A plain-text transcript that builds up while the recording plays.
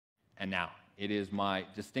And now, it is my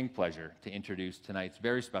distinct pleasure to introduce tonight's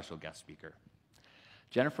very special guest speaker.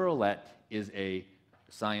 Jennifer Ouellette is a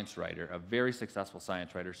science writer, a very successful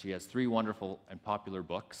science writer. She has 3 wonderful and popular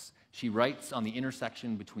books. She writes on the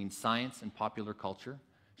intersection between science and popular culture.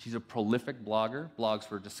 She's a prolific blogger, blogs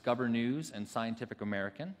for Discover News and Scientific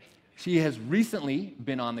American. She has recently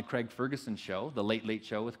been on the Craig Ferguson show, the Late Late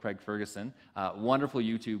Show with Craig Ferguson, wonderful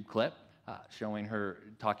YouTube clip showing her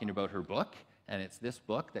talking about her book, and it's this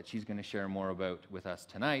book that she's going to share more about with us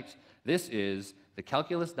tonight. This is the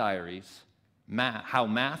Calculus Diaries, How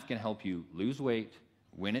Math Can Help You Lose Weight,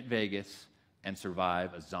 Win at Vegas, and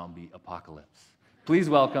Survive a Zombie Apocalypse. Please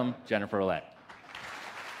welcome Jennifer Ouellette.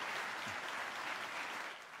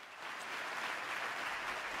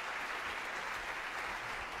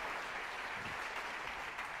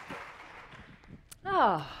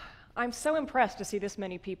 I'm so impressed to see this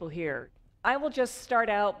many people here. I will just start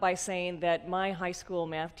out by saying that my high school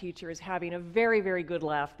math teacher is having a very, very good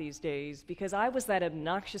laugh these days, because I was that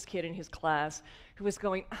obnoxious kid in his class who was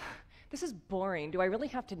going, this is boring. Do I really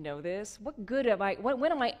have to know this? What good am I,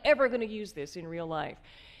 when am I ever going to use this in real life?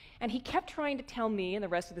 And he kept trying to tell me and the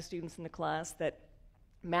rest of the students in the class that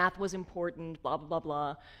math was important, blah, blah, blah,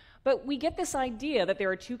 blah. But we get this idea that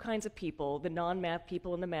there are 2 kinds of people, the non-math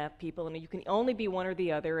people and the math people, and you can only be one or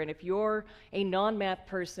the other. And if you're a non-math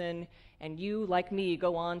person and you, like me,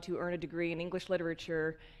 go on to earn a degree in English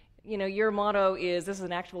literature, you know, your motto is, this is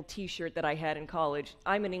an actual t-shirt that I had in college,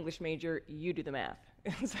 I'm an English major, you do the math.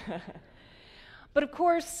 But of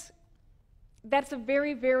course, that's a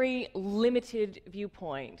very, very limited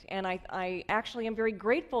viewpoint, and I actually am very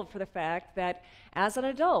grateful for the fact that as an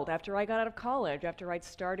adult, after I got out of college, after I'd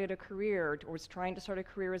started a career, or was trying to start a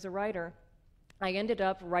career as a writer, I ended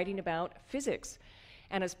up writing about physics.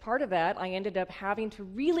 And as part of that, I ended up having to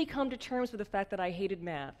really come to terms with the fact that I hated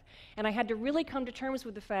math. And I had to really come to terms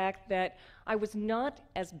with the fact that I was not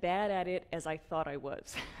as bad at it as I thought I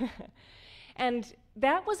was. And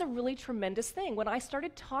that was a really tremendous thing. When I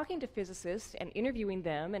started talking to physicists and interviewing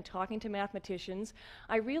them and talking to mathematicians,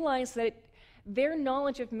 I realized that their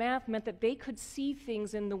knowledge of math meant that they could see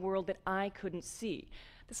things in the world that I couldn't see.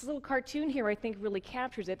 This little cartoon here, I think, really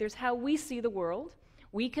captures it. There's how we see the world.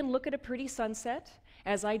 We can look at a pretty sunset,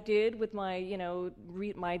 as I did with my,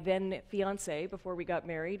 my then fiance before we got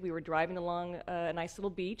married. We were driving along a nice little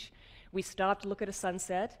beach. We stopped to look at a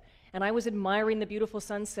sunset, and I was admiring the beautiful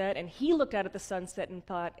sunset, and he looked out at the sunset and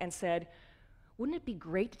thought and said, wouldn't it be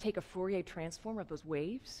great to take a Fourier transform of those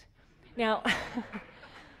waves? Now,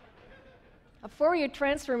 a Fourier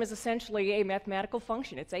transform is essentially a mathematical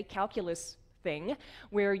function. It's a calculus thing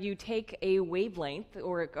where you take a wavelength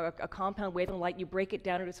or a compound wavelength of light, you break it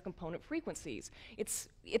down into its component frequencies. It's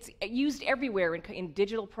used everywhere in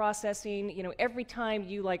digital processing. You know, every time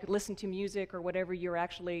you listen to music or whatever, you're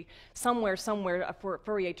actually somewhere a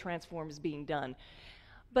Fourier transform is being done.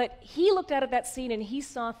 But he looked out at that scene and he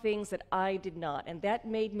saw things that I did not, and that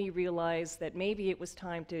made me realize that maybe it was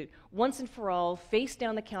time to, once and for all, face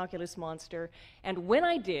down the calculus monster. And when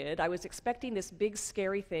I did, I was expecting this big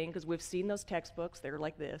scary thing, because we've seen those textbooks, they're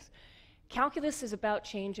like this. Calculus is about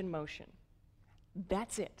change and motion.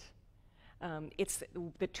 That's it. It's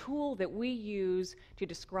the tool that we use to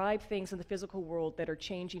describe things in the physical world that are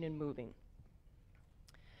changing and moving.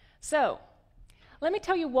 So, let me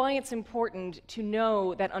tell you why it's important to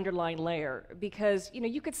know that underlying layer, because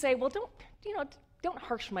you could say, well, don't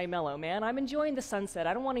harsh my mellow, man. I'm enjoying the sunset.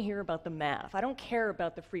 I don't want to hear about the math. I don't care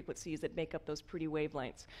about the frequencies that make up those pretty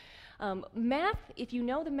wavelengths. Math, if you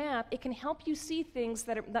know the math, it can help you see things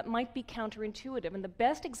that might be counterintuitive. And the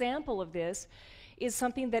best example of this is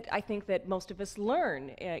something that I think that most of us learn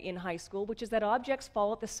in high school, which is that objects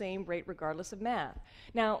fall at the same rate regardless of math.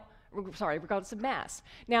 Regardless of mass.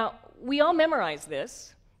 Now, we all memorize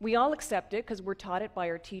this. We all accept it because we're taught it by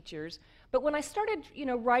our teachers. But when I started,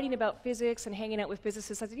 writing about physics and hanging out with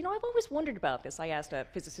physicists, I said, I've always wondered about this. I asked a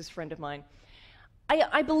physicist friend of mine.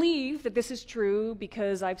 I believe that this is true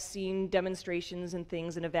because I've seen demonstrations and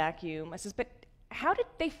things in a vacuum. I says, but how did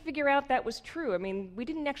they figure out that was true? I mean, we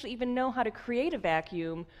didn't actually even know how to create a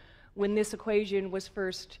vacuum when this equation was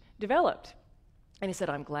first developed. And he said,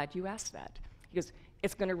 I'm glad you asked that. He goes,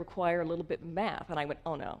 it's going to require a little bit of math. And I went,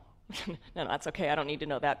 oh no. No, that's okay, I don't need to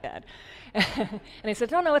know that bad. And he said,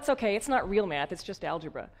 no, it's okay, it's not real math, it's just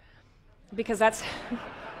algebra. Because that's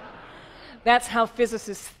how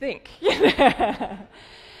physicists think.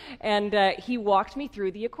 And he walked me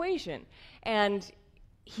through the equation. And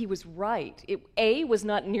he was right. A was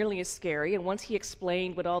not nearly as scary, and once he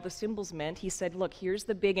explained what all the symbols meant, he said, look, here's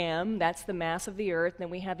the big M, that's the mass of the Earth, and then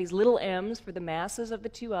we have these little m's for the masses of the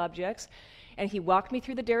 2 objects, And he walked me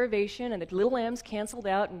through the derivation, and the little m's canceled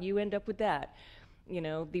out, and you end up with that. You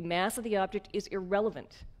know, the mass of the object is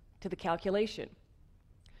irrelevant to the calculation.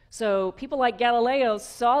 So people like Galileo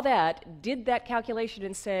saw that, did that calculation,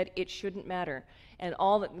 and said it shouldn't matter. And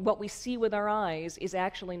all that, what we see with our eyes is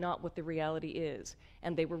actually not what the reality is.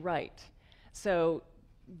 And they were right. So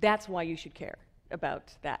that's why you should care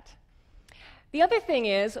about that. The other thing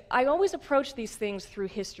is, I always approach these things through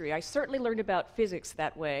history. I certainly learned about physics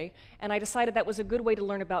that way, and I decided that was a good way to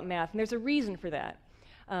learn about math. And there's a reason for that.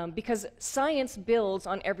 Because science builds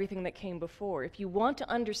on everything that came before. If you want to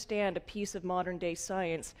understand a piece of modern-day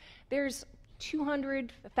science, there's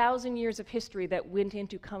 200, 1,000 years of history that went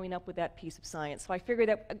into coming up with that piece of science. So I figured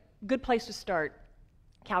that a good place to start,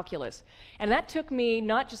 calculus. And that took me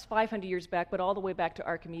not just 500 years back, but all the way back to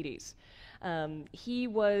Archimedes. He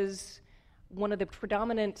was one of the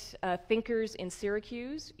predominant thinkers in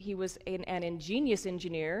Syracuse. He was an ingenious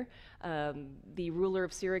engineer. The ruler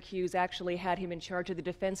of Syracuse actually had him in charge of the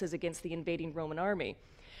defenses against the invading Roman army.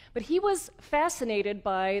 But he was fascinated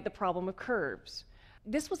by the problem of curves.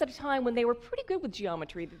 This was at a time when they were pretty good with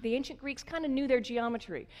geometry. The ancient Greeks kind of knew their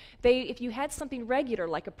geometry. If you had something regular,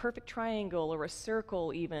 like a perfect triangle or a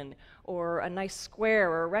circle even, or a nice square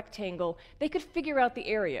or a rectangle, they could figure out the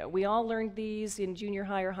area. We all learned these in junior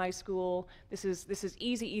high or high school. This is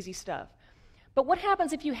easy, easy stuff. But what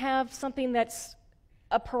happens if you have something that's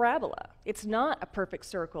a parabola? It's not a perfect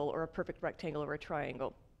circle or a perfect rectangle or a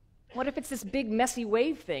triangle. What if it's this big messy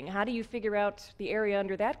wave thing? How do you figure out the area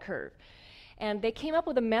under that curve? And they came up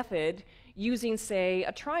with a method using, say,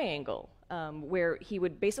 a triangle, where he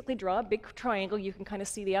would basically draw a big triangle. You can kind of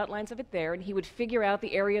see the outlines of it there, and he would figure out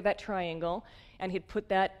the area of that triangle, and he'd put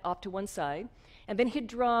that off to one side. And then he'd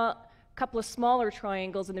draw a couple of smaller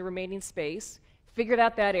triangles in the remaining space, figured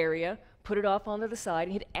out that area, put it off onto the side,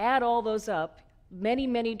 and he'd add all those up. Many,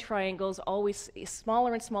 many triangles, always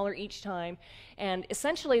smaller and smaller each time. And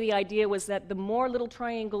essentially the idea was that the more little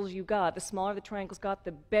triangles you got, the smaller the triangles got,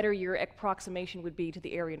 the better your approximation would be to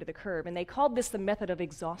the area under the curve. And they called this the method of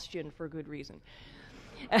exhaustion for a good reason.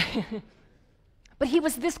 But he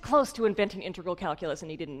was this close to inventing integral calculus,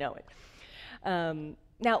 and he didn't know it.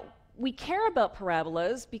 Now, we care about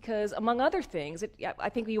parabolas because, among other things, I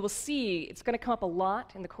think you will see it's going to come up a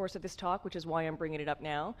lot in the course of this talk, which is why I'm bringing it up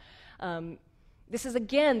now. This is,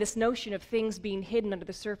 again, this notion of things being hidden under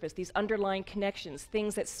the surface, these underlying connections,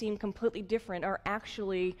 things that seem completely different are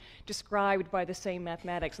actually described by the same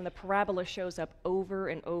mathematics, and the parabola shows up over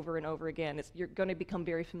and over and over again. You're going to become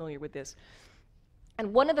very familiar with this.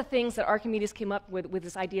 And one of the things that Archimedes came up with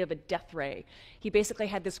this idea of a death ray. He basically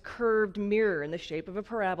had this curved mirror in the shape of a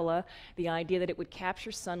parabola, the idea that it would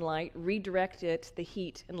capture sunlight, redirect it, the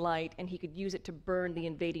heat and light, and he could use it to burn the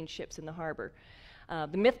invading ships in the harbor.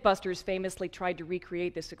 The Mythbusters famously tried to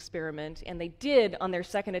recreate this experiment, and they did, on their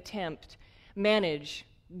second attempt, manage,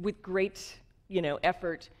 with great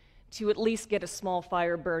effort, to at least get a small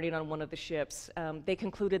fire burning on one of the ships. They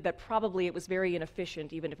concluded that probably it was very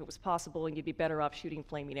inefficient, even if it was possible, and you'd be better off shooting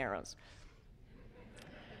flaming arrows.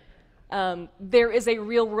 There is a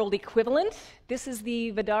real-world equivalent. This is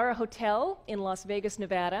the Vidara Hotel in Las Vegas,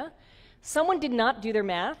 Nevada. Someone did not do their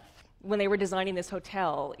math when they were designing this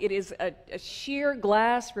hotel. It is a sheer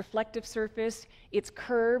glass reflective surface. It's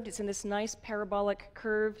curved. It's in this nice parabolic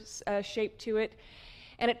curve shape to it.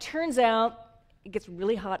 And it turns out it gets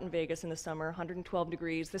really hot in Vegas in the summer, 112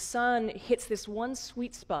 degrees. The sun hits this one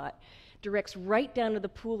sweet spot, directs right down to the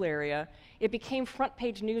pool area. It became front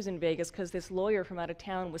page news in Vegas because this lawyer from out of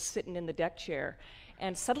town was sitting in the deck chair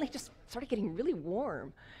and suddenly just started getting really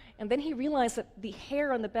warm. And then he realized that the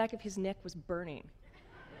hair on the back of his neck was burning.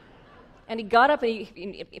 And he got up and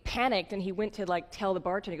he panicked, and he went to tell the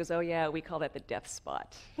bartender. He goes, "Oh yeah, we call that the death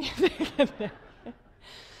spot."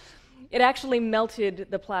 It actually melted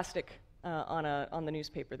the plastic on the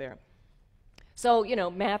newspaper there. So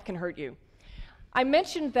math can hurt you. I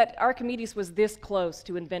mentioned that Archimedes was this close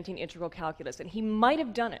to inventing integral calculus, and he might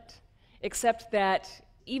have done it, except that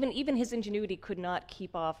even his ingenuity could not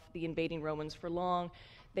keep off the invading Romans for long.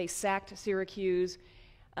 They sacked Syracuse,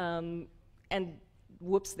 and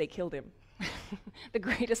whoops, they killed him. The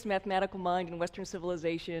greatest mathematical mind in Western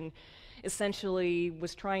civilization essentially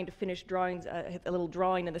was trying to finish drawing a little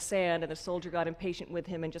drawing in the sand, and the soldier got impatient with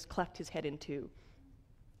him and just cleft his head in two.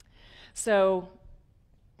 So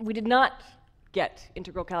we did not get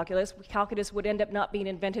integral calculus. Calculus would end up not being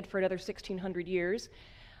invented for another 1,600 years.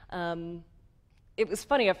 it was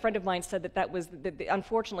funny, a friend of mine said that that was,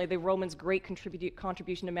 unfortunately, the Romans' great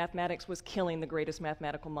contribution to mathematics was killing the greatest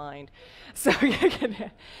mathematical mind. So,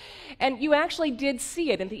 and you actually did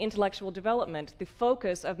see it in the intellectual development. The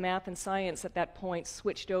focus of math and science at that point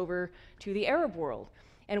switched over to the Arab world.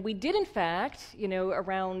 And we did, in fact,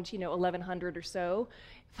 around 1100 or so,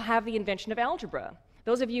 have the invention of algebra.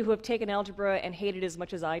 Those of you who have taken algebra and hated it as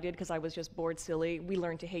much as I did, because I was just bored silly, we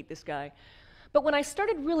learned to hate this guy. But when I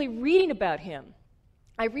started really reading about him,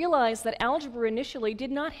 I realized that algebra initially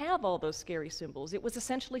did not have all those scary symbols. It was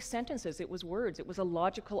essentially sentences, it was words, it was a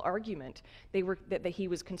logical argument that he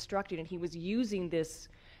was constructing, and he was using this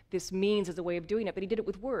means as a way of doing it, but he did it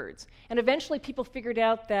with words. And eventually people figured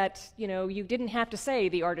out that, you didn't have to say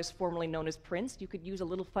the artist formerly known as Prince, you could use a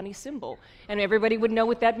little funny symbol, and everybody would know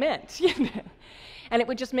what that meant. And it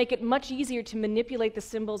would just make it much easier to manipulate the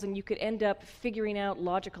symbols, and you could end up figuring out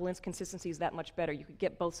logical inconsistencies that much better. You could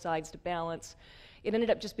get both sides to balance. It ended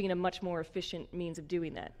up just being a much more efficient means of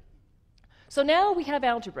doing that. So now we have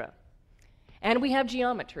algebra, and we have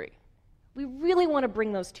geometry. We really want to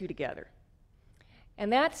bring those two together.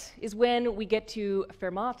 And that is when we get to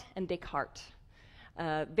Fermat and Descartes.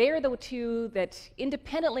 They're the two that,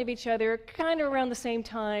 independently of each other, kind of around the same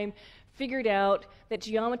time, figured out that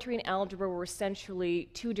geometry and algebra were essentially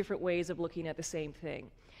two different ways of looking at the same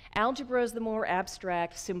thing. Algebra is the more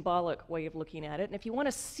abstract, symbolic way of looking at it, and if you want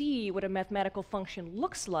to see what a mathematical function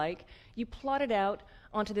looks like, you plot it out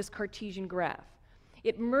onto this Cartesian graph.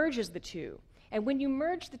 It merges the two, and when you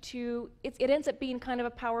merge the two, it ends up being kind of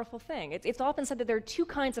a powerful thing. It's often said that there are two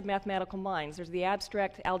kinds of mathematical minds. There's the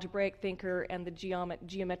abstract algebraic thinker and the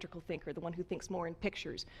geometrical thinker, the one who thinks more in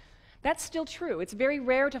pictures. That's still true. It's very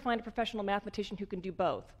rare to find a professional mathematician who can do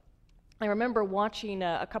both. I remember watching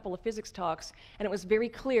a couple of physics talks, and it was very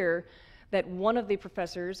clear that one of the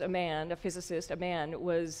professors, a physicist,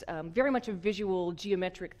 was very much a visual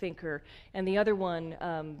geometric thinker, and the other one,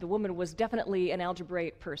 the woman, was definitely an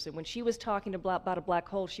algebraic person. When she was talking about a black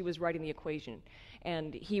hole, she was writing the equation,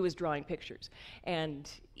 and he was drawing pictures. And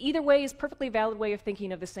either way is a perfectly valid way of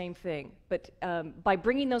thinking of the same thing. But by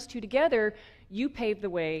bringing those two together, you pave the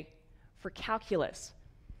way for calculus.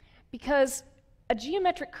 Because a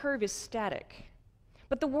geometric curve is static,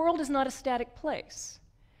 but the world is not a static place.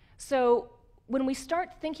 So when we start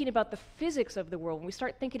thinking about the physics of the world, when we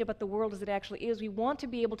start thinking about the world as it actually is, we want to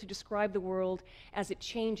be able to describe the world as it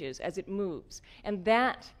changes, as it moves. And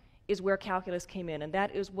that is where calculus came in, and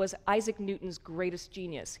that was Isaac Newton's greatest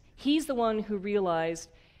genius. He's the one who realized,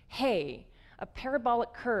 hey, a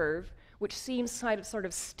parabolic curve, which seems sort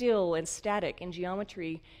of still and static in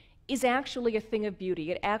geometry, is actually a thing of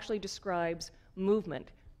beauty. It actually describes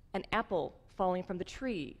movement, an apple falling from the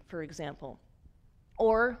tree, for example,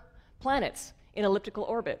 or planets in elliptical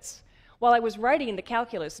orbits. While I was writing the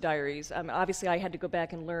Calculus Diaries, obviously I had to go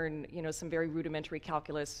back and learn some very rudimentary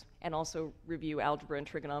calculus and also review algebra and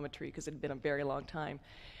trigonometry because it had been a very long time.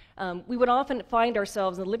 We would often find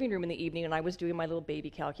ourselves in the living room in the evening, and I was doing my little baby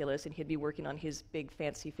calculus, and he'd be working on his big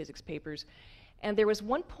fancy physics papers. And there was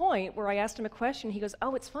one point where I asked him a question. He goes,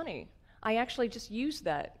 "Oh, it's funny. I actually just used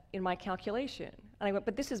that in my calculation." And I went,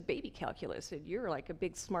 "But this is baby calculus, and you're like a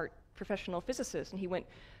big, smart professional physicist." And he went,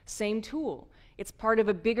 "Same tool. It's part of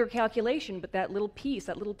a bigger calculation, but that little piece,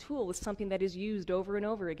 that little tool is something that is used over and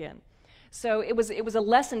over again." So it was a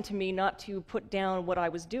lesson to me not to put down what I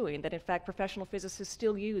was doing, that in fact professional physicists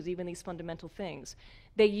still use even these fundamental things.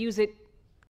 They use it